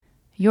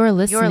You're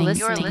listening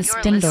to the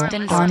Spindle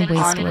on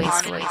Wasteways.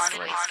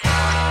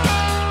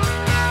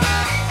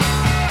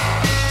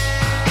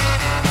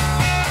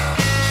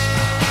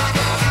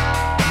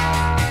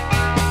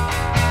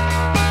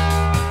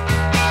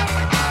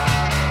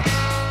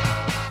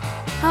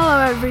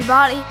 Hello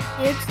everybody,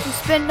 it's the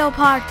Spindle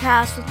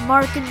Podcast with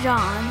Mark and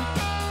John.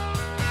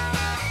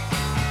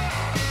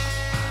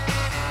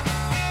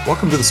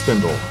 Welcome to the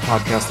Spindle, a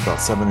podcast about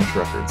 7-inch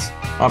records.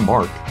 I'm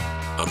Mark.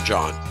 I'm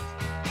John.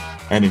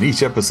 And in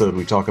each episode,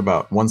 we talk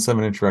about one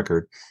 7-inch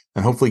record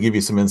and hopefully give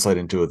you some insight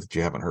into it that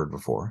you haven't heard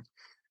before.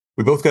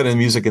 We both got into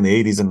music in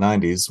the 80s and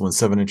 90s when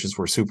 7 inches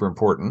were super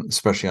important,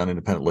 especially on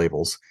independent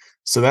labels.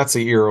 So that's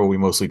the era we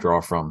mostly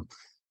draw from,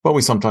 but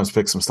we sometimes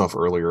pick some stuff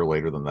earlier or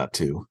later than that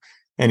too.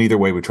 And either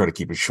way, we try to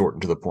keep it short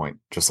and to the point,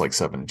 just like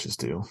 7 inches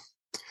do.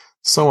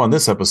 So on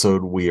this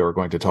episode, we are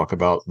going to talk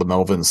about the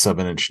Melvin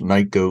 7-inch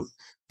Night Goat,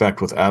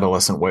 backed with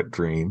Adolescent Wet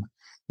Dream.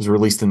 It was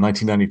released in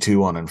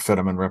 1992 on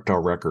Amphetamine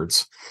Reptile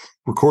Records.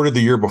 Recorded the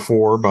year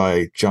before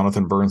by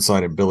Jonathan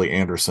Burnside and Billy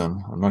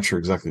Anderson. I'm not sure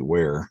exactly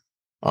where.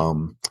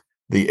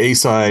 The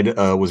A-side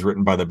was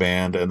written by the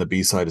band, and the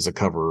B-side is a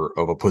cover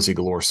of a Pussy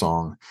Galore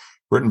song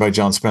written by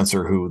John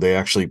Spencer, who they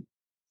actually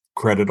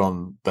credit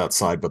on that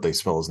side, but they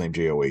spell his name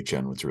John, which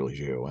is really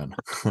Jon.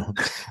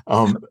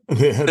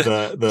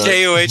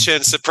 the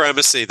John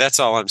supremacy. That's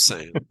all I'm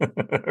saying.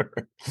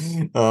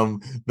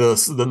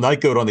 The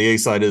Night Goat on the A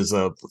side is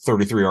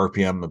 33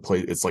 RPM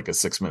and it's like a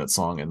 6-minute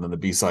song, and then the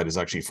B side is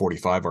actually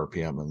 45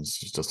 RPM and it's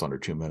just under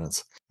 2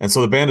 minutes. And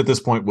so the band at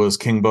this point was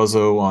King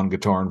Buzzo on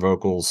guitar and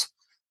vocals,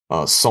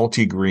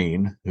 Salty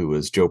Green, who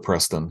is Joe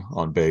Preston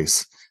on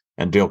bass,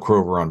 and Dale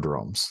Crover on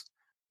drums.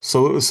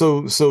 So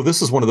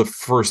this is one of the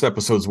first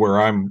episodes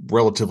where I'm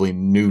relatively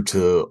new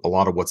to a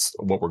lot of what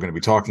we're going to be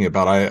talking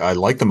about. I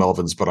like the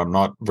Melvins, but I'm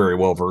not very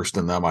well versed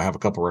in them. I have a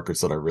couple records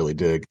that I really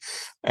dig,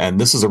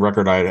 and this is a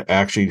record I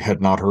actually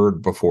had not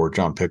heard before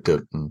John picked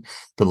it, and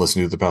been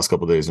listening to it the past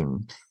couple of days,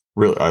 and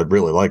I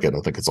really like it. I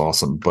think it's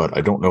awesome, but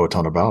I don't know a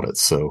ton about it.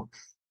 So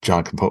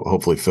John can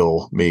hopefully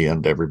fill me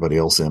and everybody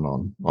else in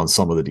on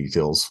some of the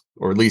details,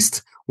 or at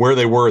least where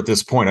they were at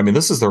this point. I mean,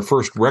 this is their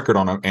first record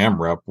on an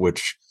AMREP,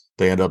 which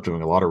they end up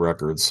doing a lot of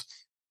records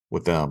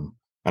with them.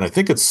 And I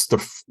think it's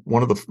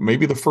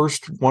maybe the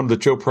first one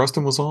that Joe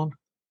Preston was on.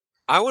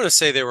 I want to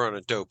say they were on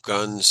a Dope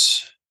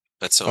Guns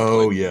at some point.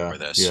 Oh, yeah.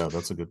 Yeah,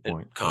 that's a good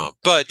point.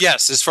 But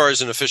yes, as far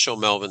as an official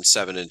Melvin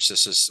 7-inch,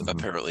 this is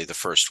apparently the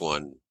first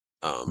one.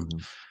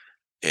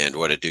 And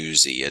what a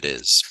doozy it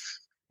is.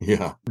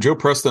 Yeah. Joe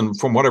Preston,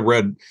 from what I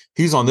read,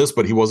 he's on this,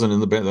 but he wasn't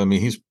in the band. I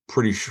mean, he's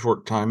pretpretty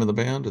short time in the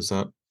band. Is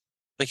that?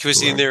 Like he was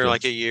correct? In there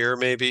like a year,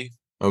 maybe.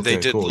 Okay,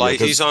 they did cool.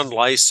 he's on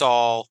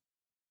Lysol.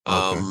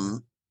 Okay.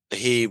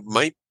 He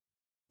might.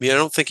 I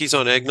don't think he's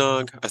on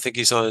Eggnog. I think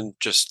he's on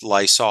just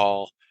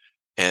Lysol.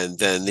 And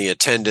then The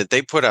Attendant.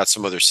 They put out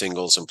some other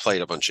singles and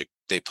played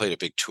they played a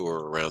big tour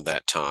around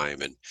that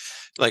time. And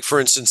like for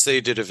instance, they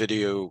did a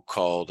video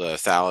called "The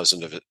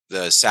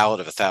Salad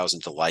of a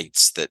Thousand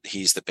Delights" that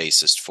he's the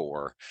bassist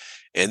for.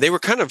 And they were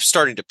kind of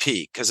starting to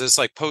peak because it's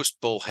like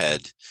post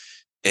Bullhead,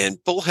 and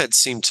Bullhead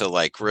seemed to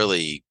like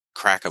really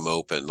crack them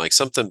open. Like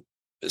something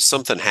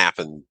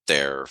happened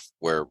there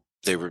where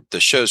the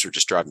shows were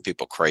just driving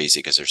people crazy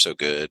because they're so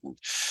good.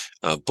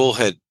 And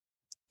Bullhead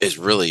is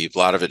really, a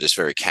lot of it is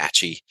very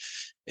catchy,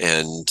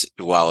 and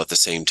while at the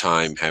same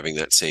time having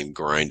that same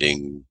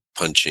grinding,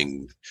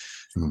 punching,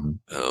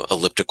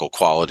 elliptical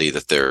quality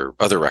that their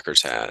other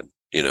records had,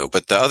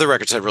 but the other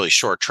records had really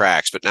short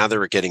tracks, but now they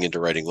were getting into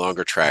writing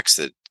longer tracks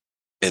and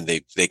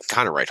they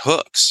kind of write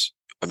hooks.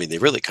 I mean, they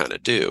really kind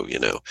of do,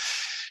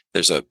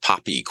 there's a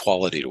poppy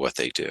quality to what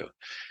they do.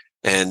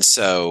 And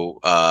so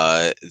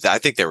I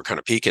think they were kind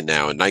of peaking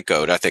now. And Night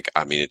Goat,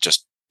 it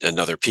just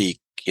another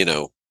peak,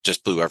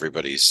 just blew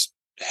everybody's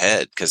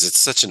head because it's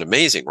such an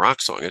amazing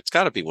rock song. It's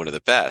got to be one of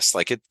the best.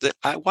 Like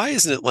why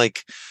isn't it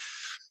like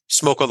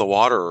Smoke on the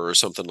Water or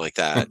something like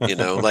that?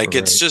 Like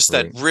it's just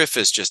that riff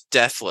is just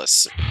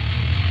deathless.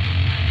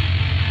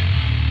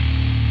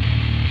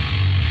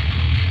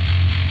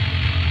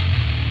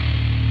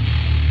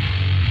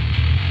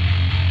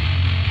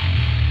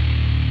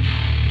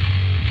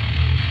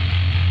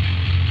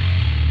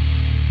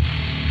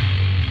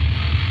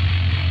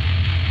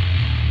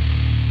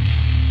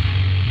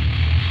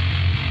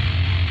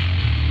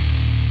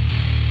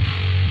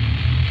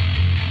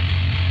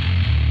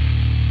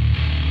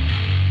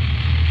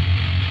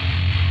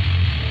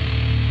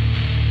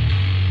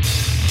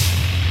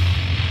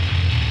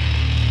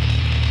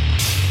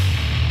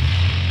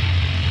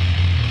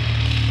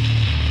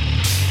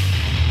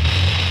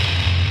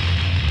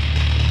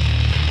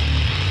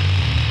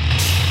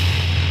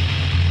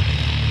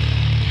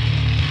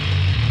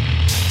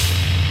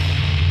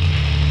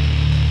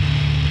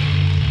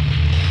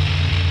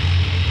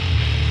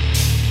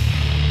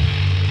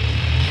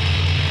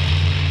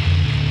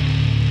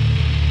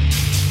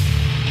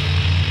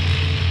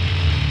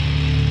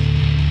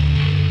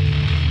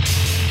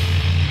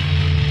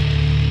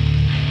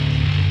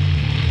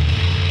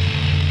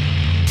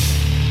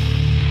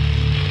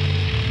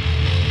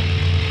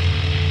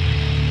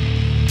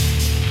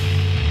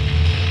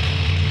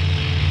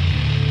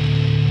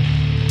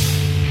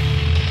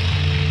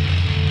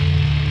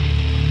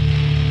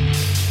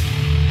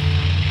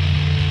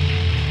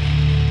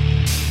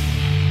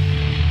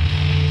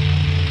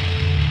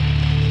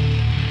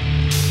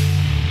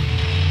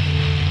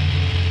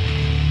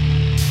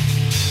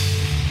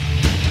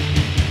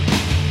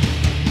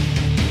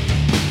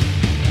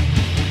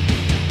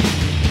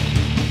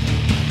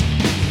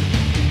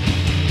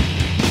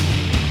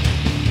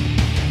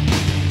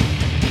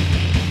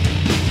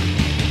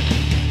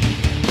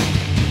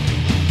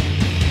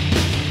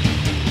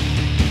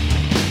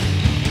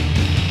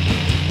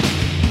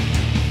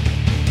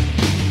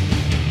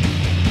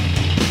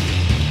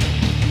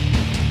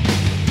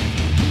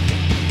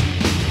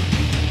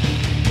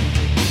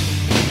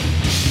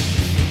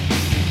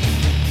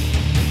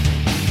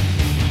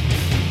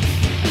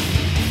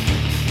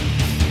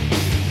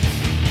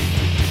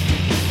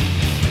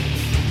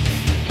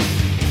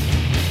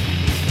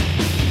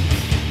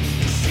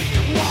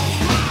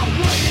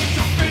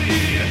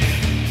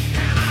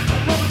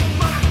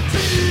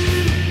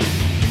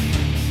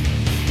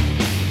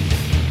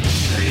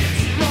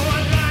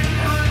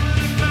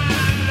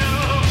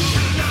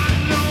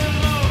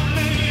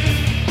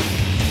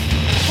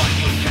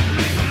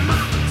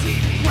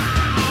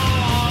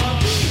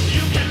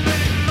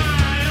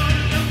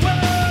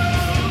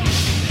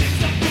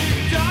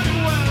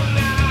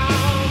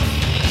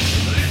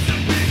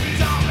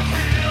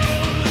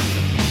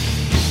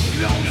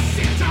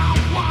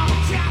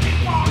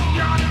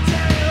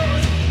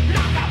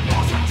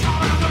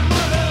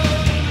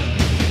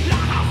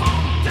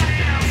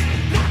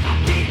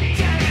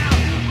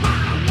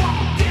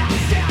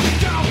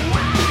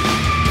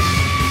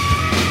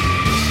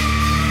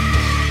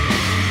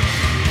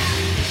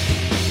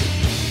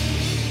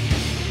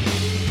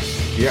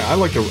 Yeah,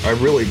 I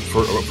really,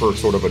 for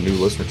sort of a new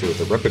listener to it,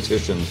 the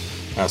repetition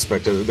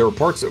aspect of it. There were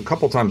parts, a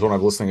couple times when I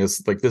was listening,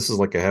 it's like, this is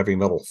like a heavy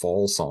metal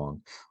fall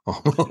song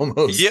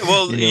almost. Yeah,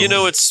 well,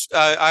 it's,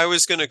 I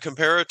was going to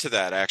compare it to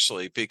that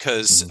actually,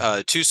 because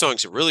two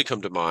songs that really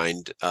come to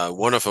mind.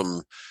 One of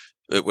them,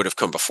 it would have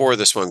come before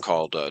this one,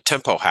 called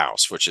Tempo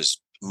House, which is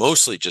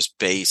mostly just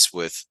bass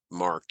with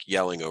Mark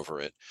yelling over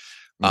it.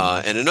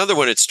 And another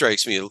one, it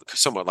strikes me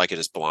somewhat like it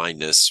is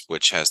Blindness,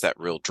 which has that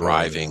real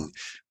driving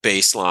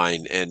bass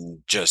line, and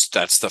just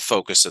that's the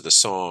focus of the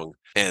song.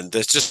 And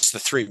there's just the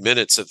 3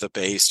 minutes of the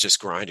bass just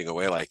grinding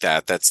away like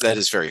that. That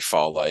is very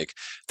fall-like.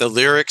 The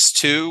lyrics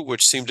too,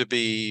 which seem to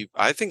be,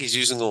 I think he's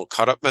using a little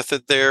cut-up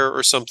method there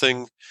or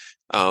something.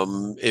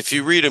 If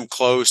you read them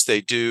close, they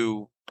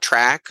do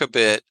track a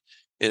bit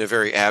in a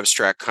very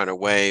abstract kind of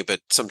way, but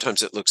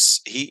sometimes it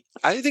looks,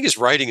 I think his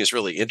writing is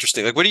really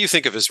interesting. Like, what do you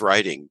think of his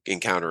writing,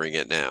 encountering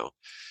it now?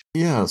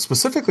 Yeah,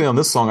 specifically on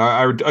this song,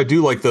 I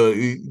do like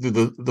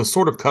the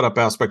sort of cut up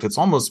aspect. It's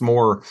almost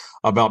more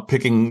about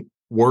picking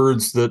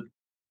words that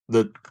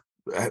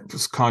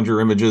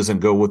conjure images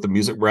and go with the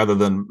music, rather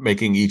than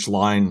making each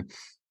line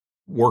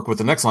work with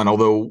the next line.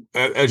 Although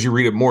as you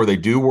read it more, they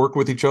do work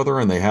with each other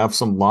and they have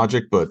some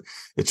logic, but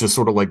it's just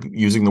sort of like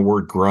using the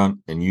word grunt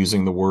and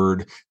using the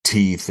word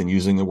teeth and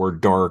using the word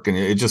dark, and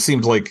it just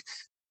seems like,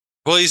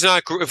 well, he's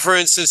not, for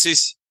instance,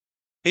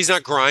 he's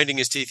not grinding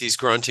his teeth, he's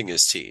grunting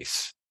his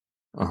teeth.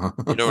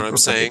 You know what I'm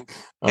saying?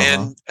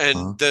 And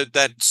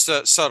that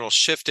subtle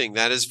shifting,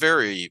 that is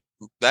very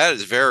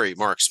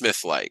Mark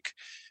Smith like.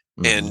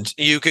 And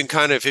you can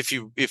kind of, if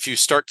you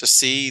start to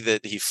see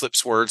that he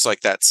flips words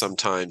like that,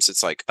 sometimes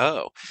it's like,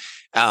 oh,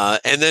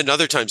 and then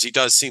other times he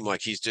does seem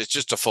like he's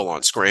just a full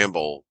on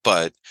scramble.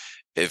 But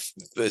if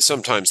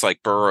sometimes,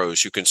 like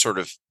Burroughs, you can sort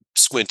of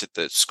squint at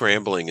the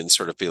scrambling and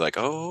sort of be like,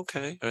 oh,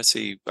 okay, I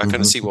see. I kind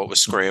of see what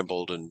was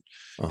scrambled and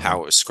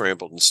how it was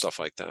scrambled and stuff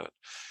like that.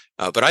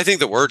 But I think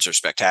the words are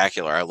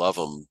spectacular. I love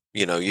them.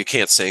 You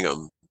can't sing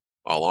them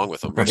along with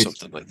them or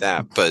something like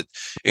that. But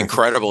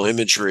incredible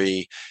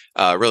imagery,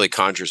 really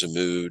conjures a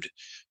mood.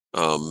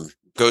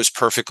 Goes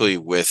perfectly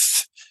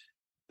with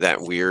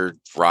that weird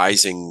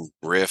rising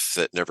riff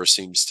that never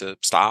seems to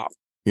stop.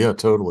 Yeah,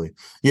 totally.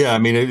 Yeah, I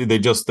mean,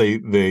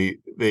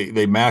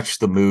 they match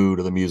the mood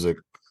of the music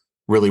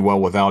really well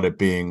without it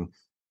being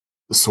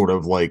sort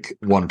of like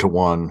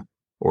one-to-one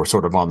or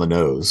sort of on the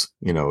nose.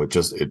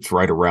 It's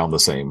right around the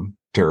same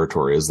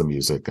territory as the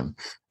music. And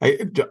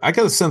I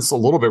got a sense a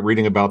little bit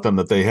reading about them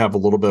that they have a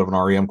little bit of an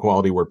REM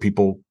quality where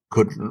people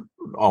couldn't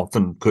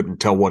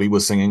tell what he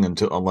was singing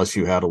unless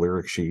you had a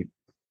lyric sheet.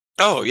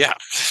 Oh yeah.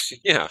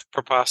 Yeah.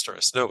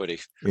 Preposterous. Nobody.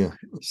 Yeah.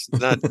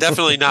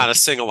 Definitely not a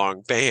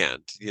sing-along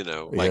band,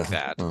 like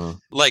that.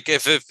 Like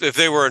if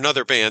they were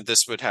another band,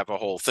 this would have a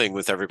whole thing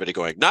with everybody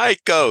going,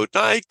 night goat,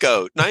 night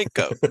goat, night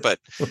goat. But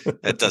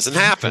that doesn't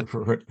happen.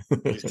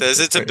 Because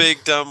it's a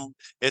big dumb,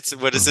 it's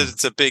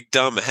a big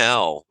dumb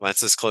hell.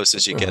 That's as close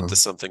as you get to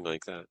something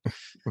like that.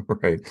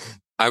 Right.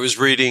 I was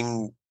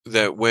reading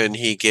that when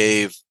he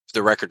gave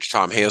the record to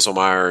Tom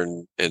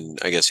Hazelmeyer, and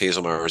I guess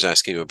Hazelmeyer was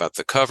asking him about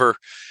the cover,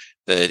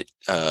 that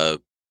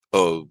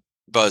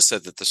Buzz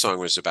said that the song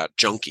was about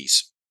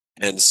junkies.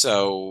 And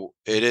so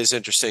it is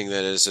interesting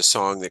that it is a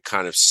song that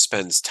kind of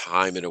spends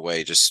time in a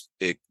way, just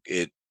it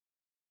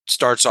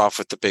starts off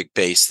with the big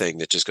bass thing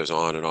that just goes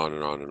on and on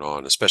and on and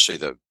on, especially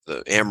the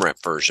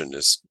AMREP version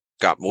has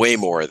got way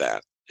more of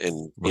that.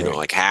 And,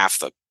 like half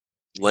the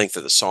length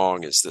of the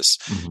song is this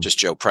just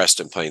Joe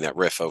Preston playing that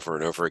riff over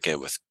and over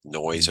again with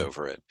noise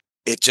over it.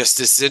 It just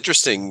is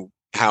interesting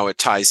how it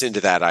ties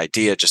into that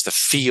idea. Just the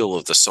feel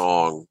of the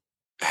song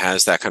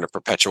has that kind of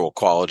perpetual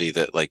quality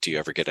that, like, do you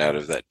ever get out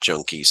of that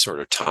junky sort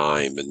of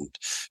time and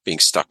being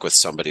stuck with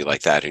somebody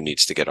like that who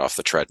needs to get off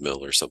the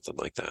treadmill or something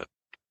like that?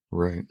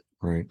 Right.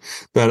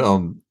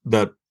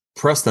 That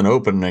Preston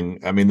opening,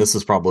 I mean, this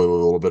is probably a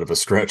little bit of a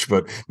stretch,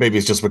 but maybe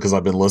it's just because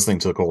I've been listening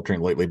to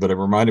Coltrane lately, but it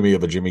reminded me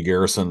of a Jimmy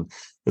Garrison.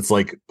 It's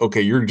like,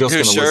 okay, you're just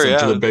going to listen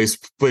to the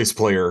bass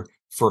player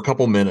for a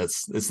couple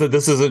minutes. This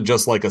isn't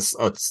just like a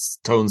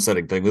tone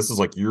setting thing. This is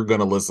like, you're going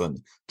to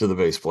listen to the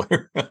bass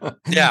player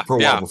for a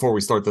while before we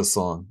start this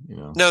song.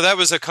 No, that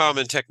was a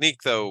common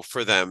technique though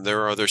for them. There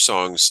are other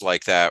songs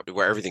like that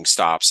where everything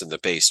stops and the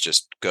bass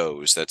just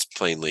goes. That's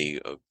plainly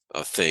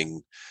a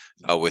thing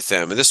with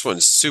them. And this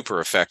one's super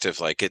effective.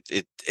 Like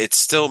it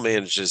still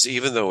manages,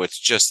 even though it's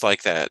just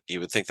like that, you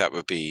would think that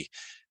would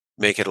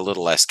make it a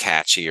little less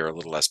catchy or a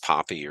little less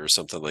poppy or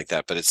something like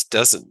that, but it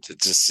doesn't.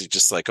 It's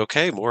just like,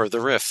 okay, more of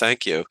the riff,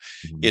 thank you.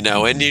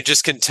 And you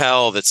just can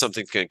tell that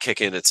something's going to kick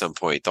in at some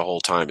point. The whole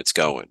time it's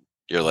going,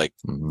 you're like,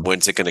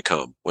 when's it going to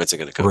come?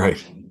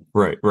 Right.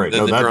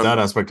 No, that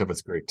aspect of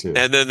it's great too.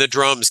 And then the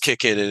drums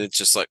kick in and it's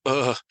just like,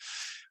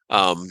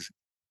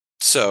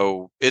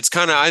 so it's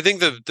kind of, I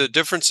think the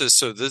difference is,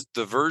 so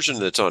the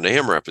version that's on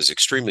AMREP is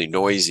extremely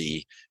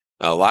noisy,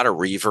 a lot of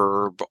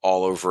reverb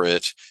all over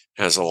it,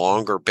 has a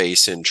longer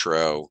bass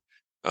intro,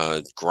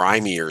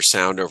 grimier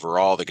sound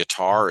overall. The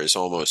guitar is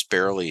almost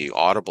barely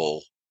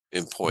audible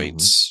in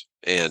points,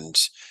 and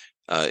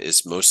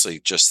is mostly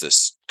just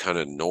this kind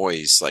of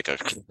noise, like a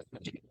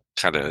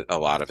kind of a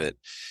lot of it.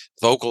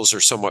 Vocals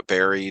are somewhat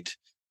buried.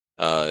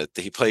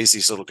 He plays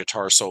these little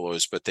guitar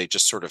solos, but they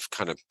just sort of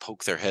kind of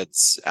poke their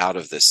heads out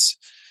of this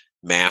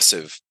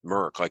massive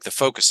murk. Like the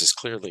focus is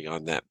clearly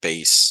on that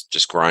bass,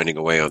 just grinding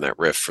away on that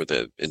riff for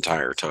the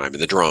entire time.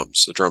 And the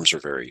drums are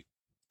very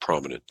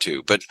prominent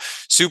too, but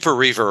super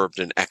reverbed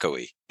and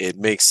echoey. It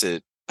makes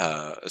it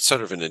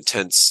sort of an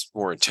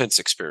more intense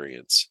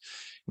experience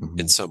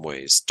in some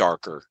ways,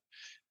 darker.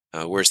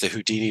 Whereas the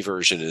Houdini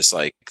version is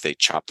like they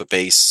chop the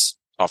bass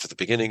off at the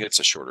beginning. It's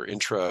a shorter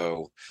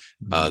intro.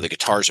 The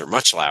guitars are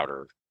much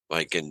louder,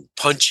 like and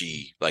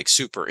punchy, like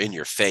super in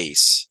your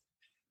face.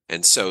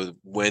 And so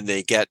when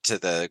they get to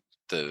the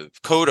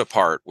coda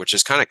part, which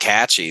is kind of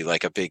catchy,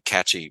 like a big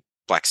catchy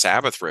Black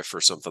Sabbath riff or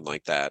something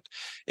like that,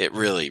 it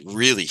really,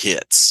 really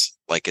hits.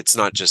 Like it's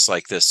not just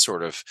like this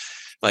sort of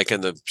like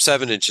in the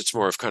 7-inch, it's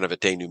more of kind of a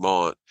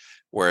denouement,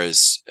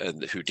 whereas in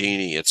the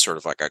Houdini, it's sort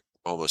of like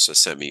almost a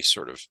semi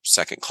sort of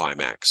second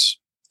climax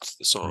to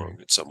the song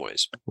in some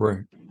ways.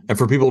 Right. And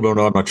for people who don't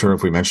know, I'm not sure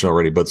if we mentioned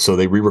already, but so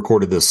they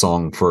re-recorded this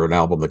song for an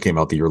album that came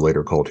out the year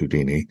later called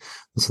Houdini.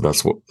 So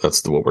that's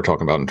what we're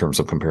talking about in terms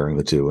of comparing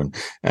the two.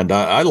 And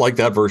I like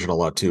that version a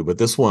lot too. But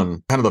this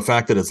one, kind of the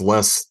fact that it's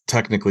less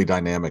technically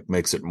dynamic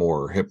makes it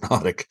more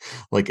hypnotic.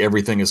 Like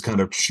everything is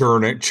kind of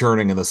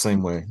churning in the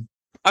same way.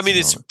 I mean,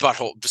 it's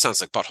sounds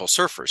like Butthole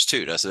Surfers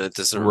too, doesn't it?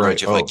 Doesn't it Right.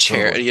 remind you of like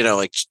Totally.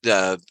 like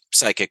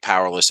Psychic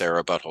Powerless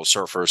era Butthole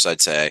Surfers, I'd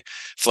say.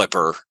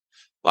 Flipper.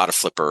 A lot of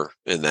Flipper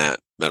in that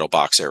Metal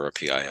Box era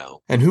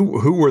PIL. And who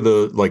were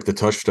the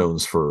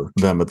touchstones for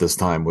them at this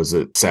time? Was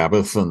it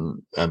Sabbath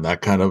and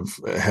that kind of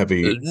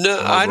heavy? No,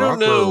 I don't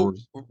know.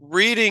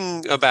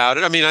 Reading about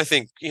it, I mean, I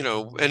think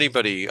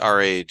anybody our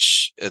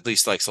age at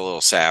least likes a little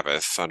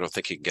Sabbath. I don't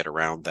think you can get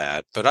around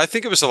that. But I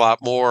think it was a lot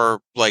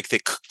more like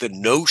the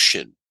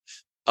notion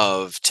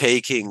of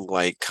taking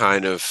like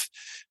kind of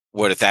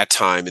what at that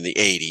time in the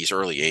 80s,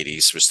 early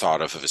 80s, was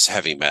thought of as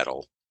heavy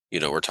metal.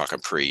 We're talking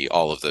pre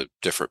all of the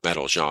different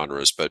metal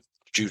genres, but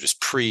Judas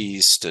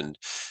Priest and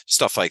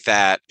stuff like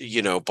that,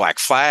 Black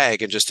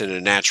Flag, and just in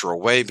a natural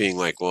way being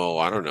like, well,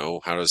 I don't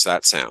know, how does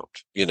that sound?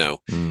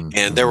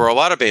 And there were a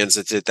lot of bands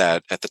that did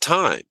that at the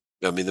time.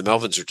 I mean, the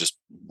Melvins are just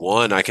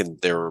one.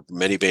 There were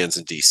many bands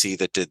in DC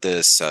that did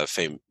this.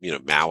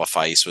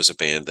 Malefice was a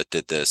band that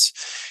did this.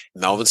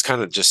 Melvins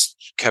kind of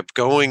just kept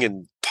going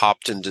and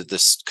popped into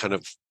this kind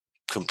of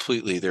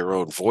completely their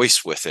own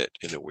voice with it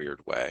in a weird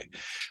way.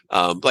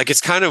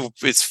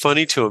 It's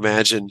funny to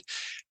imagine.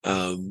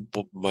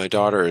 My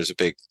daughter is a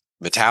big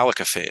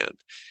Metallica fan,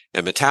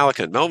 and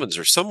Metallica and Melvins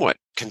are somewhat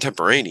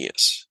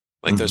contemporaneous.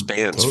 Like those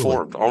bands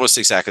formed almost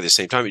exactly the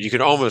same time. You could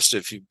almost,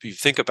 if you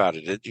think about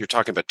it, you're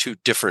talking about two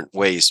different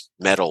ways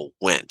metal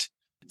went.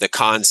 The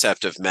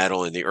concept of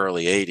metal in the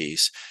early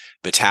 80s,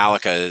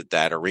 Metallica,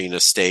 that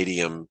arena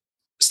stadium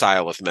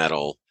style of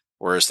metal,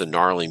 whereas the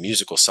gnarly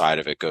musical side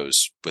of it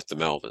goes with the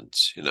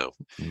Melvins,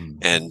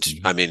 And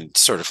I mean,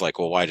 sort of like,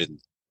 well, I don't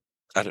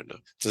know.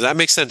 Does that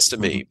make sense to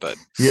me? But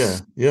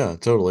yeah,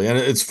 totally. And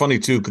it's funny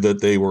too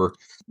that they were,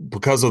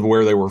 because of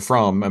where they were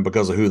from and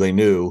because of who they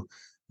knew,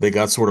 they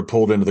got sort of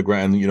pulled into the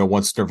ground.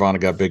 Once Nirvana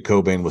got big,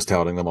 Cobain was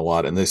touting them a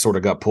lot, and they sort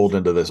of got pulled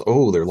into this.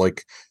 Oh, they're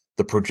like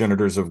the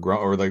progenitors of grunge,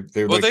 or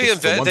they're well, like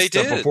the one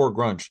step before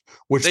grunge,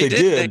 which they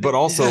did. But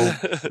also,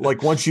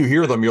 like once you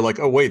hear them, you're like,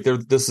 oh wait,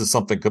 this is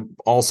something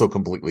also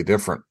completely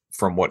different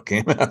from what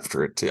came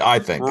after it. I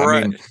think.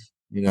 Right. I mean,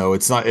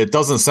 it's not. It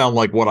doesn't sound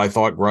like what I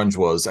thought grunge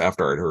was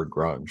after I'd heard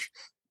grunge.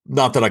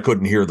 Not that I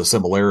couldn't hear the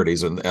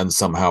similarities and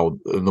somehow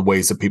in the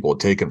ways that people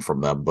had taken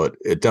from them, but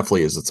it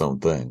definitely is its own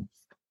thing.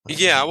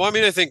 Yeah, well, I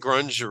mean, I think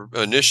grunge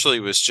initially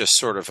was just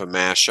sort of a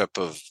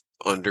mashup of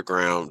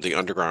the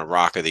underground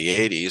rock of the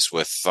 80s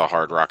with the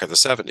hard rock of the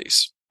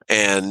 70s.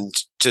 And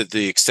to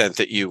the extent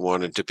that you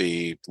wanted to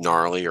be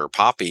gnarly or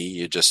poppy,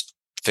 you just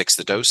fix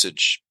the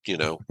dosage,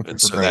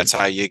 and so that's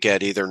how you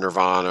get either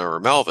Nirvana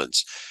or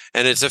Melvins.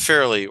 And it's a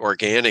fairly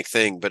organic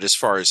thing. But as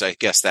far as I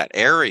guess that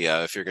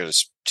area, if you're going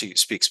to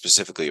speak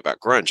specifically about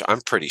grunge,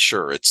 I'm pretty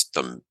sure it's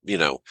the,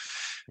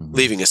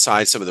 leaving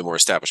aside some of the more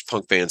established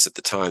punk bands at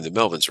the time, the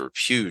Melvins were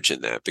huge in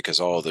that because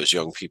all of those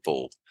young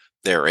people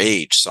their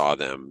age saw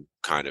them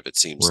kind of, it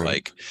seems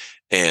like.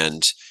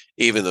 And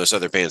even those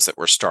other bands that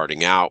were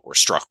starting out were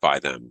struck by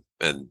them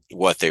and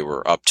what they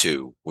were up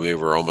to. We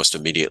were almost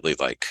immediately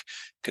like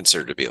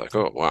considered to be like,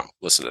 oh, wow,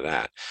 listen to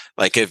that.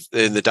 Like if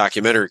in the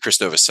documentary, Chris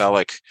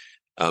Novoselic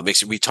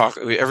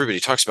everybody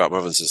talks about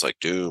Melvins as like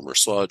Doom or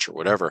Sludge or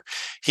whatever.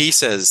 He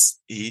says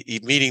he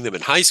meeting them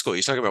in high school.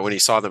 He's talking about when he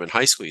saw them in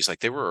high school. He's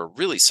like, they were a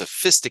really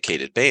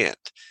sophisticated band,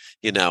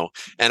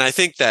 and I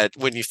think that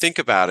when you think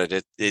about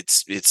it,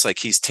 it's like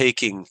he's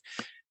taking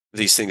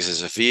these things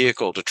as a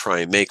vehicle to try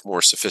and make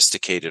more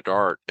sophisticated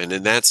art. And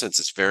in that sense,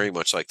 it's very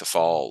much like the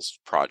Falls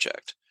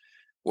project,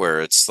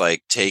 where it's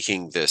like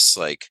taking this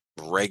like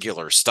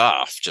regular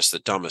stuff, just the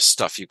dumbest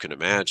stuff you can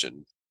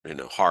imagine,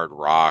 hard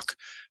rock,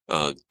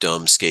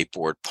 dumb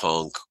skateboard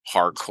punk,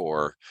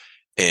 hardcore,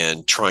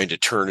 and trying to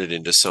turn it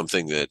into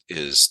something that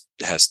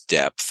has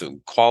depth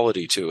and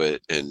quality to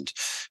it and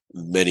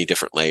many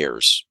different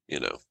layers,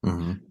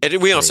 Mm-hmm.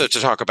 And we also have to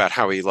talk about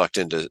how he lucked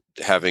into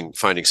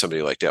finding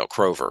somebody like Dale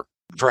Crover,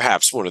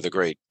 perhaps one of the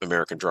great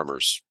American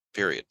drummers,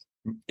 period.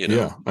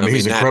 Yeah. I mean,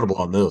 he's incredible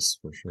on this,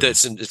 for sure.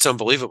 It's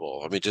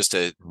unbelievable. I mean, just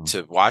to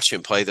watch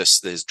him play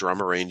this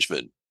drum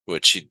arrangement,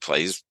 which he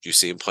plays, you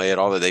see him play it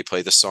all. They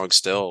play the song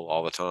still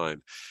all the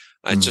time.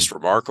 It's just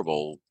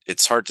remarkable.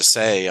 It's hard to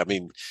say. I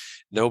mean,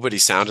 nobody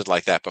sounded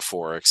like that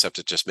before, except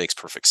it just makes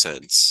perfect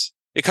sense.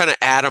 It kind of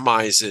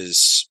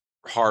atomizes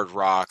hard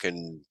rock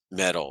and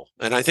metal.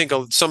 And I think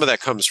some of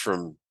that comes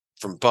from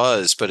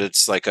Buzz, but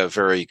it's like a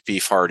very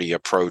Beefhearty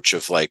approach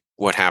of like,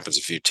 what happens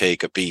if you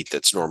take a beat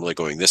that's normally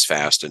going this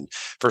fast and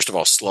first of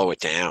all, slow it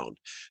down,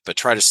 but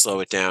try to slow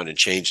it down and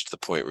change it to the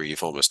point where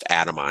you've almost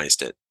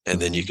atomized it. And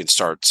then you can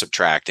start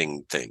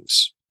subtracting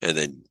things. And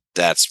then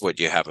that's what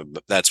you have.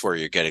 That's where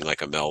you're getting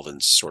like a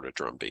Melvins sort of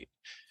drum beat.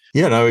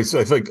 Yeah, no, I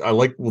think I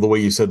like the way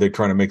you said they're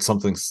trying to make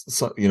something,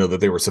 that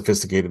they were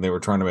sophisticated. They were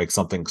trying to make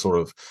something sort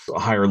of a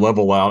higher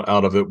level out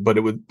of it,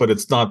 but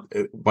it's not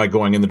by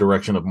going in the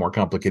direction of more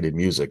complicated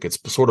music. It's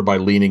sort of by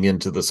leaning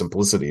into the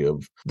simplicity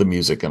of the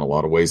music in a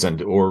lot of ways,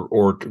 and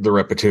or the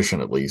repetition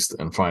at least,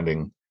 and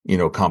finding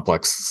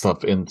complex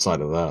stuff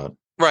inside of that.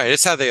 Right.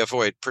 It's how they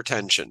avoid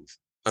pretension.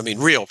 I mean,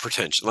 real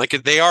pretension. Like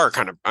they are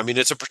kind of, I mean,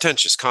 it's a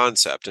pretentious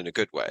concept in a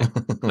good way.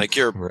 Like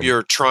you're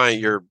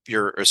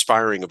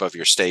aspiring above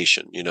your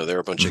station. There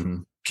are a bunch of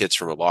kids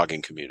from a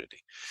logging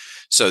community.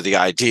 So the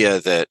idea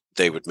that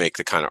they would make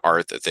the kind of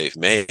art that they've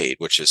made,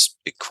 which is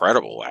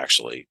incredible,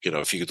 actually,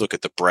 if you look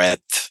at the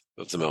breadth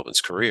of the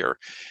Melvins' career,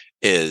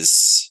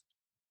 is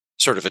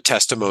sort of a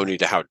testimony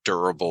to how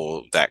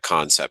durable that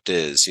concept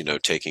is,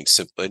 taking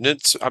simple, and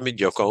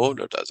Yoko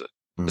Ono does it.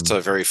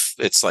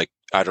 It's like,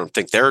 I don't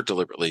think they're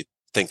deliberately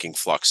thinking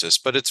Fluxus,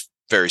 but it's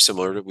very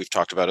similar to, we've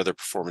talked about other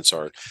performance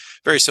art,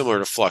 very similar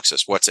to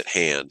Fluxus. What's at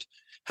hand?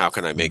 How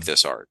can I make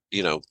this art?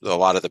 A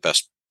lot of the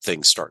best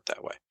things start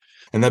that way.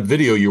 And that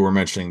video you were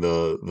mentioning,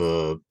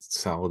 the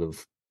Salad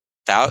of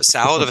a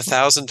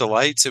Thousand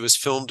Delights, it was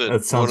filmed at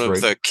one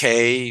of the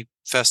K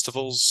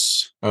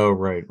festivals. Oh,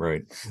 right.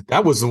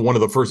 That was one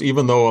of the first,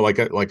 even though like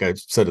I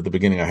said at the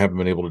beginning, I haven't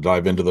been able to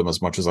dive into them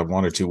as much as I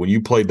wanted to. When you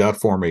played that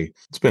for me,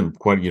 it's been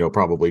quite,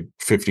 probably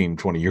 15,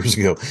 20 years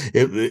ago.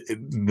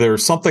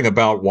 There's something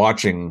about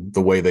watching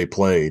the way they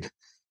played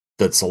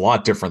that's a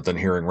lot different than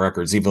hearing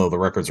records, even though the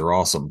records are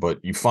awesome. But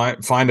you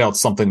find out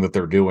something that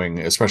they're doing,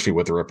 especially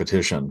with the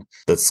repetition,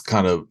 that's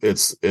kind of,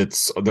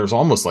 there's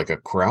almost like a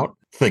kraut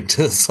thing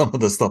to some of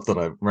the stuff that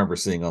I remember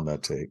seeing on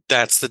that tape.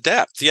 That's the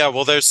depth. Yeah,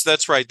 well,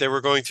 that's right. They were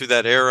going through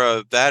that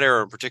era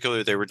in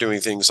particular. They were doing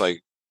things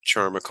like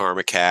Charma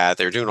Karma Cat.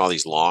 They were doing all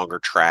these longer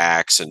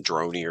tracks and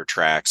dronier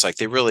tracks. Like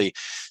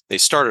they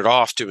started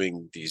off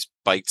doing these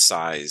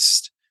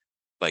bite-sized,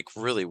 like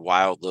really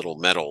wild little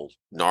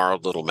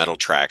gnarled little metal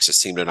tracks that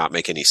seemed to not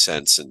make any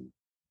sense and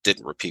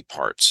didn't repeat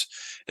parts.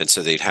 And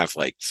so they'd have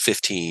like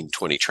 15,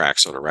 20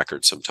 tracks on a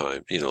record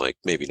sometime, like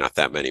maybe not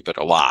that many, but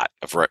a lot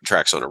of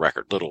tracks on a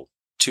record, little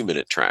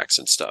 2-minute tracks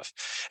and stuff.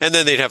 And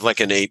then they'd have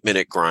like an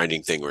 8-minute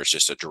grinding thing where it's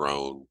just a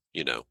drone,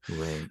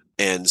 Right.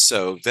 And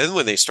so then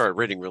when they started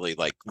writing really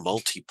like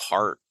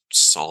multi-part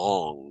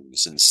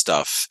songs and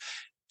stuff,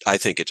 I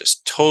think it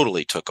just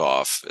totally took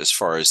off as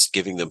far as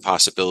giving them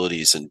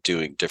possibilities and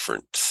doing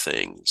different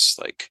things,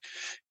 like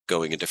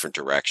going in different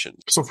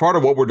directions. So part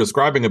of what we're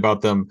describing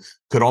about them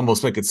could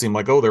almost make it seem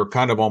like, they're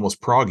kind of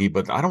almost proggy,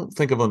 but I don't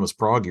think of them as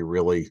proggy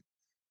really.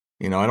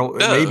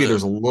 Maybe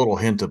there's a little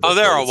hint of it.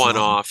 They're a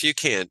one-off. You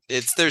can't.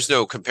 There's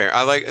no compare.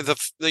 I like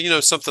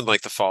something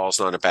like The Fall is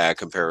not a bad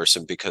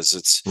comparison because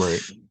it's right.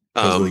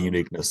 Because of the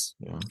uniqueness.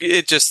 Yeah.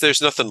 It just,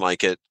 there's nothing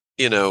like it.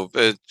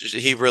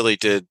 He really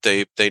did.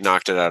 They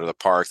knocked it out of the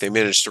park. They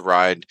managed to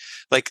ride.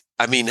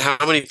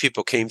 How many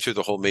people came through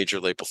the whole major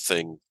label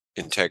thing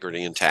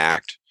integrity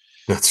intact?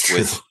 That's true.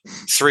 With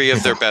 3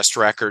 of their best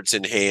records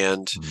in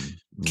hand,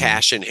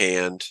 cash in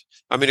hand.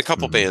 A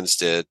couple bands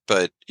did,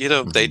 but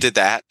they did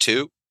that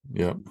too.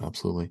 Yeah,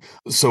 absolutely.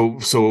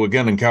 So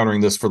again,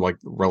 encountering this for like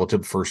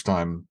relative first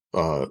time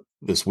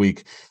this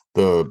week,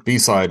 the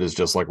B-side is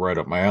just like right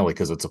up my alley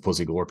because it's a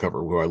Pussy Galore cover,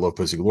 who I love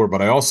Pussy Galore,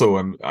 but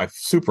I'm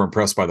super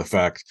impressed by the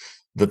fact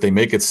that they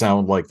make it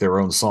sound like their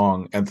own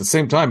song. At the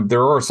same time,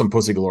 there are some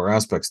Pussy Galore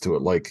aspects to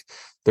it. Like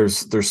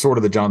there's sort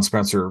of the John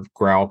Spencer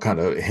growl kind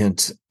of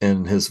hint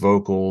in his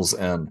vocals,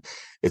 and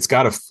it's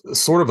got a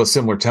sort of a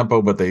similar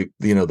tempo, but they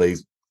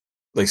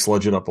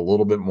sludge it up a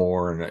little bit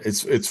more. And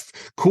it's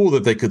cool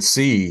that they could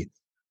see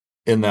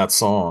in that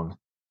song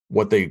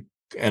what they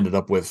ended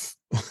up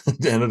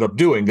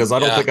doing, because I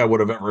don't think I would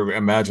have ever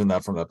imagined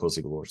that from that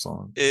Pussy Galore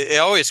song. It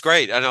always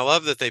great, and I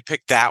love that they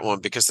picked that one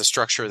because the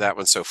structure of that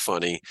one's so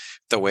funny,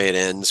 the way it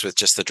ends with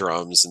just the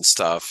drums and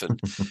stuff,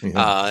 and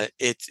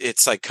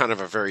it's like kind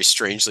of a very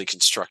strangely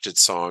constructed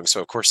song,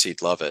 so of course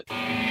he'd love it.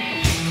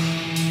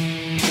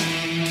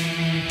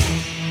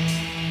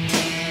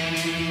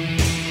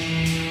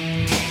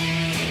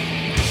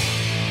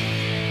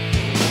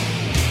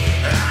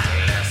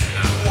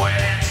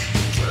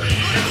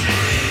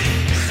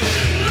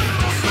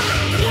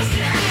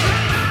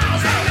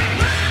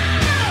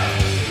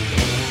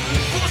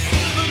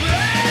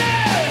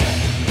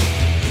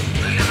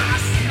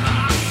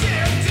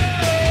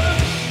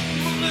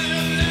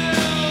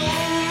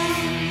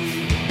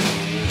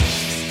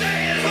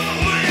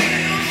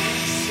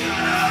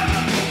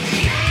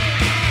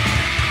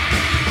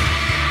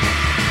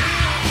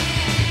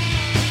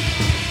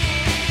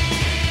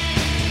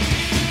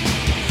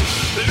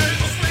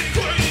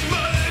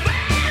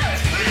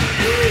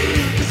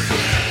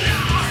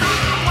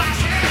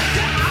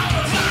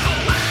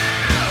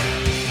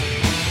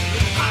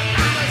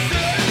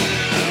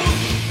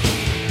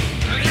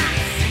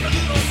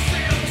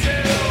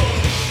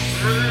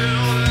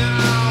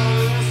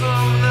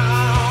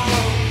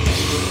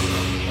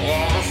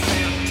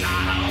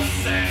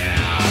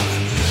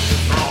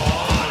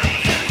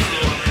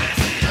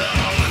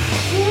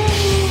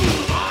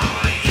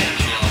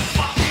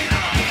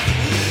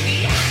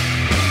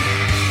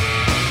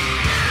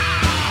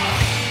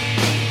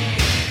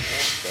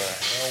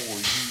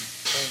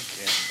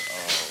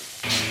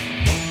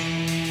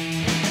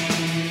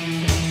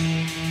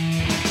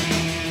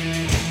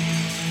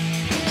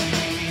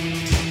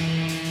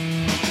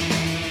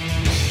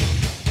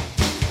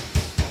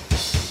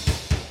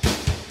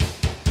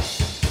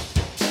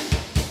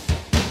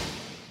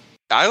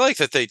 I like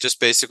that they just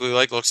basically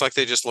looks like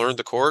they just learned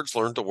the chords,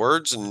 learned the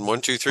words, and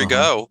 1, 2, 3,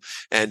 go,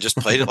 and just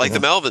played it like the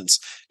Melvins.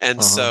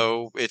 And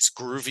so it's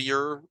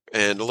groovier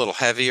and a little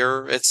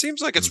heavier. It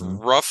seems like it's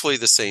roughly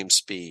the same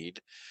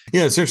speed.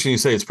 Yeah, it's interesting you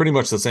say it's pretty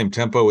much the same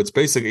tempo. It's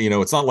basically,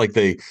 it's not like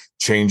they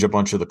change a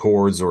bunch of the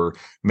chords or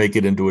make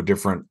it into a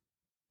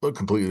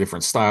completely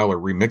different style or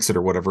remix it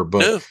or whatever.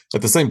 But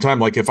at the same time,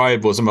 like if I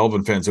was a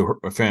Melvin fan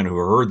who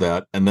heard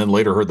that and then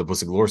later heard the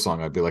Pussy Galore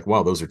song, I'd be like,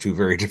 wow, those are two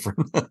very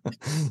different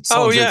songs.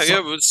 Oh yeah, yeah.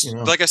 It was,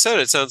 like I said,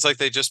 it sounds like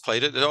they just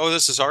played it. Oh,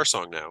 this is our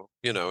song now.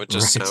 It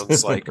just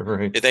sounds like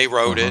they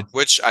wrote it,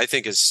 which I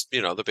think is,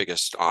 the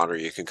biggest honor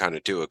you can kind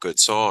of do a good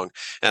song.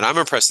 And I'm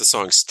impressed the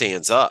song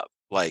stands up.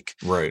 Like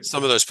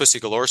some of those Pussy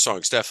Galore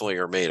songs definitely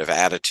are made of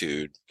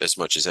attitude as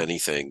much as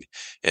anything.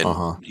 And,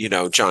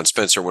 John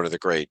Spencer, one of the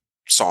great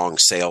song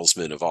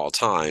salesmen of all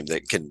time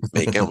that can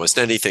make almost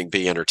anything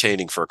be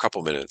entertaining for a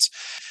couple minutes.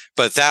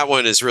 But that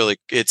one is really,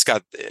 it's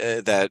got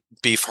that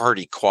Beef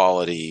Hardy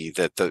quality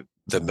that the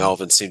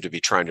Melvins seem to be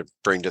trying to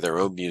bring to their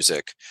own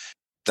music.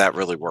 That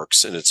really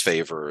works in its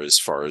favor as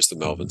far as the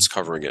Melvins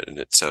covering it. And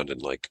it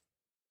sounded like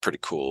pretty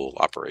cool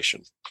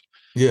operation.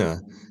 Yeah.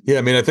 Yeah.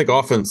 I mean, I think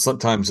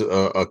sometimes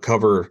a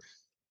cover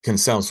can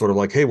sound sort of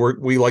like, hey,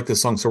 we like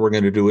this song, so we're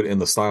going to do it in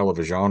the style of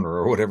a genre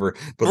or whatever.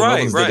 But the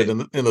Melvins did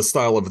it in the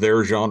style of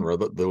their genre,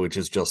 which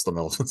is just the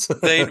Melvins.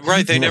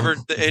 They never,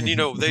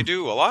 and they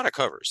do a lot of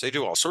covers. They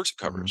do all sorts of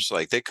covers.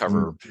 Like they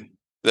cover,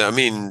 I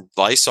mean,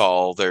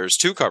 Lysol. There's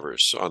 2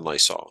 covers on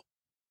Lysol,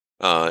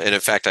 and in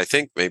fact, I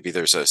think maybe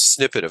there's a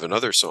snippet of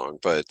another song,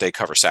 but they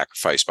cover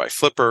 "Sacrifice" by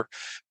Flipper,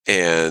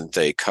 and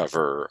they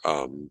cover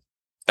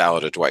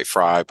 "Ballad of Dwight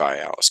Fry" by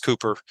Alice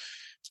Cooper.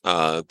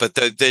 But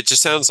it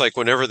just sounds like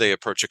whenever they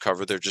approach a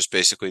cover, they're just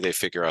basically, they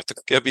figure out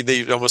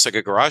they almost like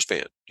a garage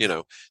band,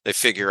 they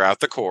figure out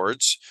the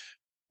chords,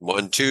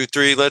 1, 2,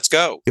 3, let's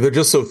go. They're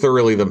just so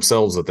thoroughly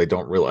themselves that they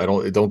don't really,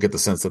 I don't get the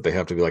sense that they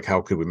have to be like, how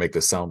could we make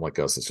this sound like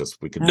us? It's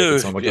just, we can make it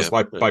sound like us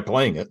by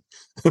playing it.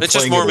 It's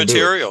just more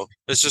material.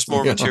 It's just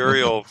more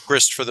material,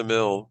 grist for the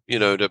mill,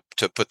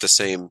 to put the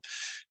same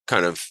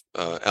kind of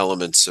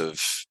elements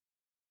of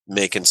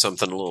making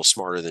something a little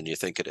smarter than you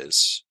think it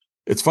is.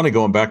 It's funny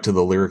going back to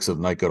the lyrics of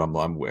Night Goat.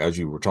 I'm as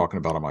you were talking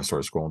about them, I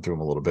started scrolling through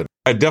them a little bit.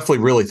 I definitely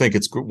really think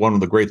it's one of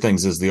the great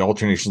things is the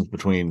alternations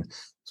between,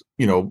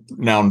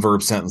 noun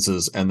verb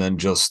sentences and then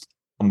just,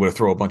 I'm going to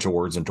throw a bunch of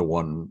words into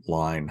one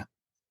line,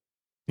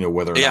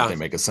 whether or not they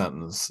make a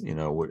sentence,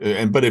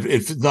 but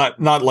if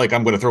not like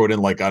I'm going to throw it in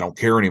like I don't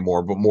care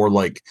anymore, but more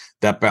like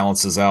that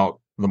balances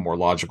out the more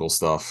logical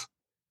stuff.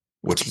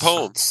 Which it's a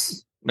poem.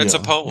 It's a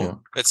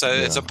poem. It's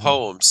a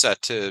poem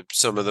set to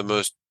some of the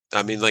most,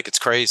 it's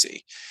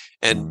crazy.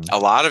 And a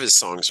lot of his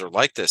songs are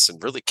like this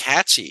and really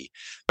catchy.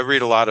 I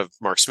read a lot of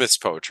Mark Smith's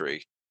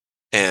poetry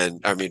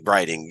and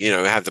writing,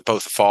 have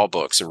both the Fall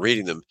books and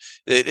reading them.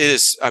 It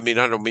is, I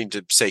don't mean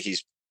to say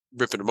he's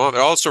ripping them off. It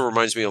also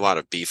reminds me a lot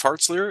of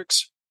Beefheart's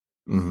lyrics,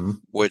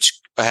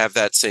 which have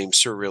that same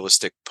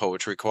surrealistic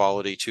poetry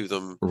quality to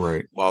them,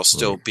 while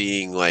still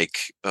being like,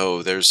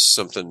 oh, there's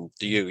something,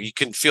 you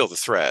can feel the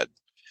thread.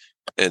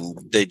 And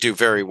they do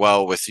very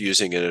well with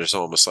using it as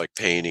almost like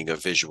painting a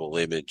visual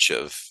image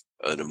of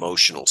an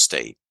emotional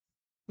state.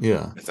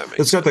 Yeah,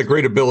 it's got that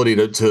great ability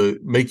to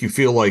make you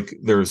feel like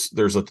there's a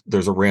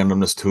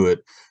randomness to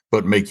it,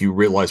 but make you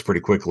realize pretty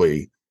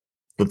quickly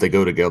that they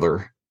go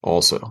together.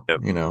 Also,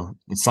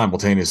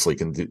 simultaneously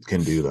can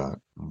do that.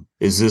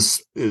 Is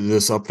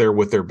this up there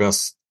with their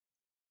best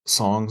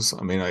songs?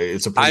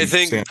 It's a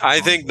pretty I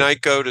think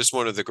Night Goat is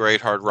one of the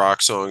great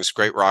rock songs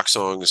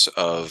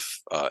of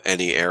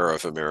any era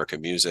of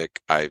American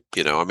music.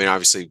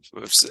 Obviously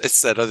it's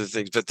said other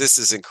things, but this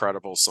is an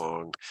incredible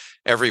song.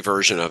 Every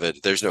version of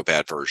it, there's no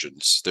bad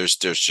versions. There's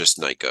just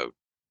Night Goat.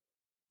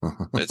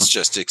 It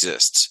just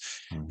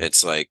exists.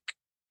 It's like,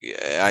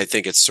 I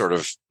think it's sort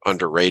of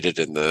underrated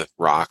in the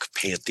rock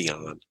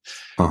pantheon.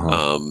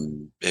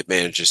 It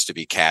manages to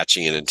be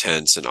catchy and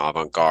intense and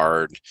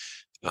avant-garde.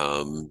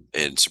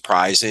 And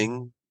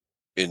surprising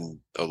in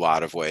a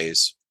lot of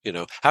ways.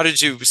 How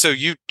did you, so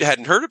you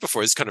hadn't heard it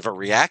before? It's kind of a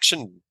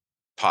reaction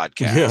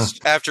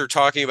podcast. After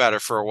talking about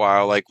it for a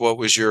while, like what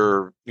was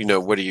your,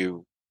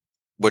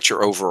 what's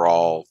your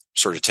overall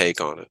sort of take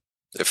on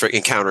it for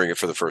encountering it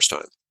for the first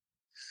time?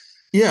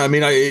 Yeah,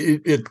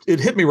 it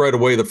hit me right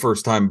away the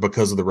first time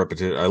because of the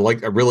repetition. I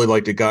really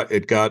liked it.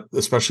 It got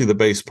especially the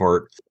bass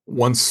part.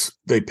 Once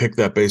they picked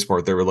that bass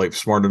part, they were like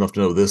smart enough to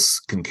know this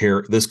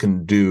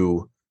can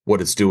do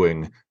what it's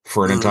doing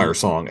for an entire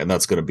song, and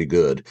that's going to be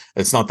good.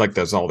 It's not like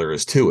that's all there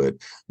is to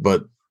it,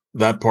 but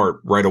that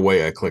part right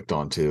away I clicked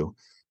onto.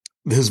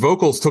 His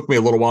vocals took me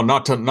a little while,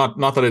 not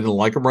that I didn't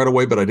like him right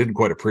away, but I didn't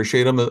quite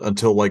appreciate him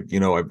until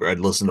I'd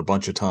listened a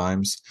bunch of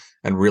times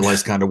and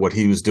realized kind of what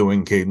he was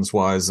doing cadence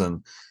wise.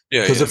 And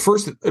because at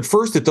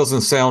first it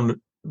doesn't sound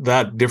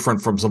that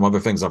different from some other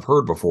things I've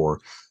heard before,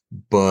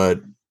 but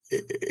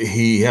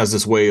he has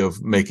this way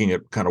of making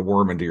it kind of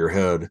worm into your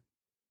head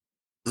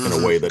in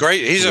a way that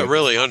great. He's a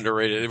really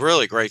underrated,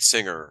 really great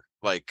singer.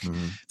 Like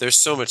mm-hmm. there's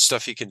so much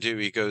stuff he can do.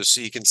 He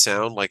can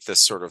sound like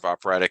this sort of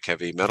operatic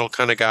heavy metal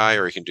kind of guy,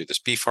 or he can do this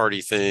Beef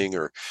Hardy thing,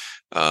 or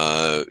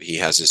he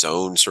has his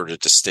own sort of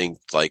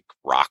distinct like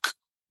rock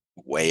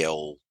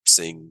wail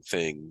sing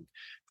thing.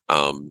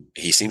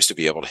 He seems to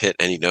be able to hit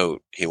any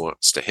note he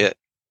wants to hit,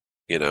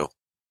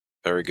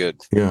 very good.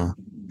 Yeah.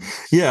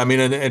 I mean,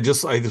 and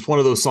just it's one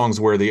of those songs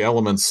where the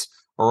elements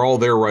are all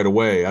there right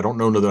away. I don't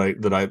know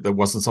that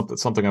wasn't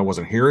something I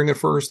wasn't hearing at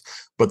first,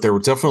 but there were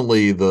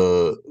definitely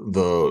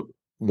the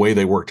way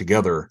they work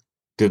together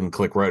didn't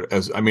click right.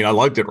 I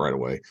liked it right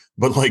away,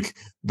 but like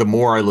the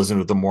more I listened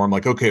to it, the more I'm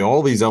like, okay,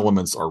 all these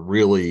elements are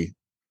really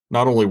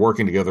not only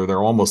working together,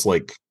 they're almost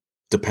like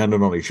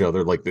dependent on each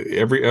other. Like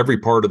every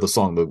part of the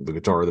song, the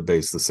guitar, the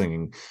bass, the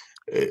singing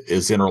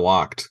is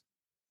interlocked.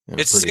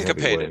 It's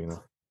syncopated.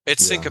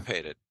 It's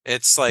syncopated.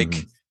 It's like,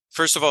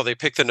 first of all, they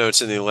pick the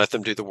notes and they let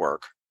them do the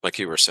work, like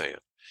you were saying.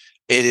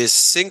 It is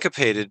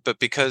syncopated, but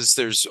because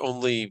there's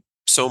only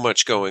so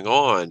much going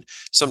on,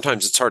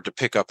 sometimes it's hard to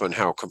pick up on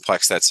how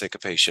complex that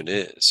syncopation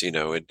is,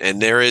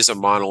 and there is a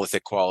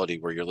monolithic quality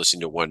where you're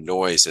listening to one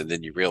noise and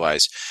then you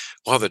realize,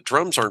 well, the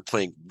drums aren't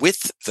playing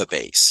with the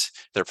bass.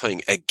 They're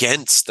playing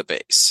against the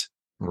bass.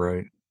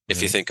 Right.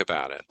 If you think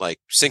about it,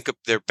 like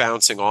they're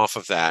bouncing off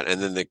of that,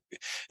 and then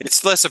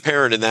it's less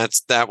apparent in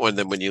that one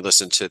than when you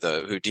listen to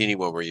the Houdini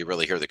one, where you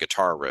really hear the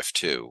guitar riff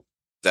too.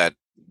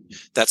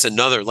 That's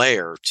another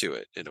layer to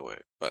it in a way,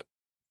 but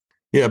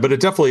yeah, but it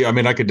definitely. I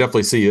mean, I could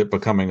definitely see it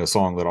becoming a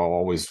song that I'll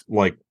always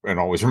like and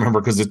always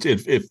remember, because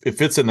it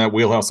fits in that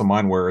wheelhouse of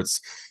mine where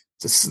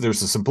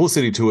there's a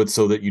simplicity to it,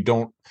 so that you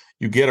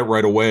get it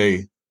right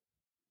away,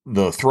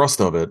 the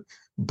thrust of it.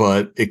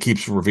 But it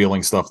keeps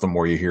revealing stuff the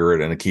more you hear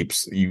it, and it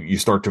keeps you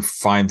start to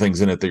find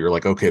things in it that you're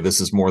like, okay, this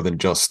is more than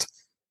just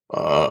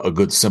a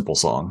good simple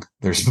song.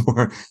 There's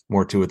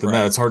more to it than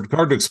that. It's hard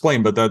to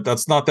explain, but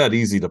that's not that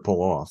easy to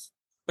pull off.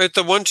 But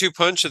the 1-2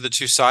 punch of the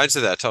two sides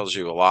of that tells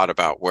you a lot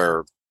about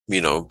where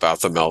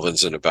about the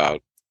Melvins and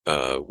about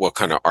what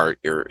kind of art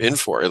you're in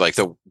for. Like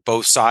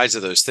both sides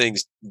of those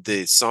things,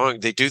 the song,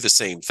 they do the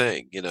same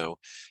thing.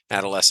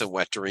 Adolescent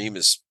Wet Dream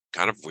is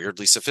kind of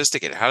weirdly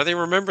sophisticated. How do they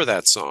remember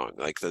that song?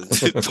 Like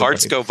the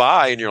parts go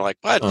by and you're like,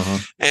 what?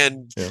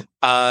 And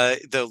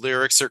the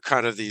lyrics are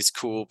kind of these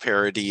cool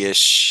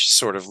parody-ish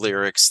sort of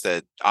lyrics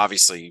that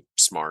obviously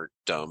smart,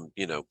 dumb,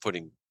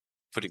 putting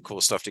cool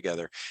stuff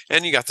together.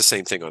 And you got the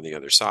same thing on the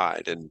other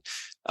side. And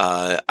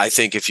I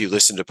think if you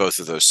listen to both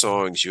of those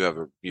songs,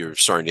 you're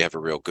starting to have a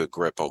real good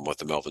grip on what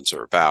the Melvins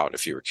are about,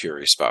 if you were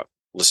curious about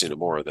listening to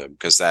more of them,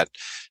 because that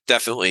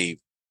definitely,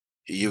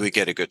 you would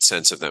get a good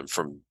sense of them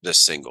from this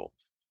single,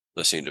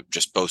 listening to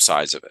just both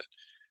sides of it.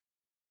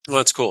 Well,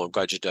 that's cool. I'm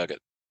glad you dug it.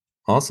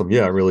 Awesome.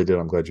 Yeah, I really did.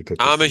 I'm glad you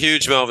picked it. I'm a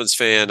huge Melvins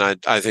fan.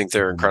 I think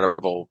they're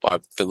incredible.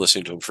 I've been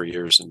listening to them for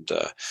years, and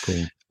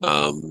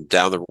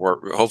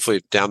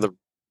hopefully down the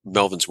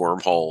Melvins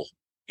wormhole,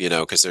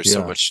 because there's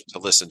so much to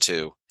listen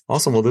to.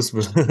 Awesome. Well, this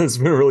has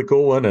been a really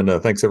cool one,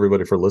 and thanks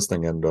everybody for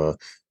listening. And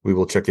we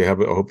will check you. I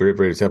hope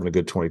everybody's having a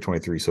good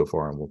 2023 so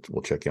far, and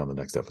we'll check you on the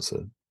next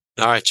episode.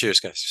 All right. Cheers,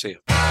 guys. See you.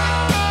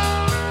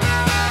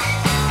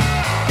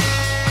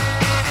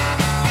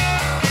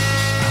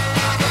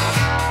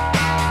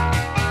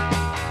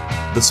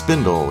 The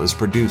Spindle is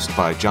produced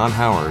by John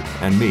Howard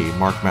and me,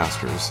 Mark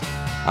Masters.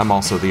 I'm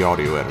also the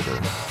audio editor.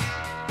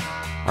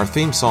 Our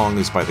theme song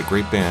is by the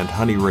great band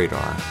Honey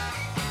Radar.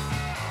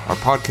 Our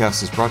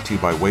podcast is brought to you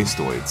by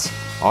Wastoids,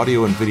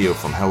 audio and video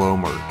from Hello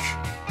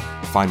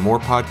Merch. Find more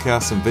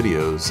podcasts and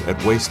videos at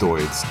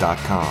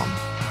wastoids.com.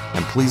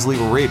 And please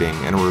leave a rating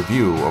and a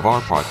review of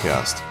our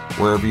podcast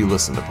wherever you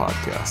listen to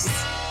podcasts.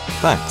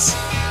 Thanks.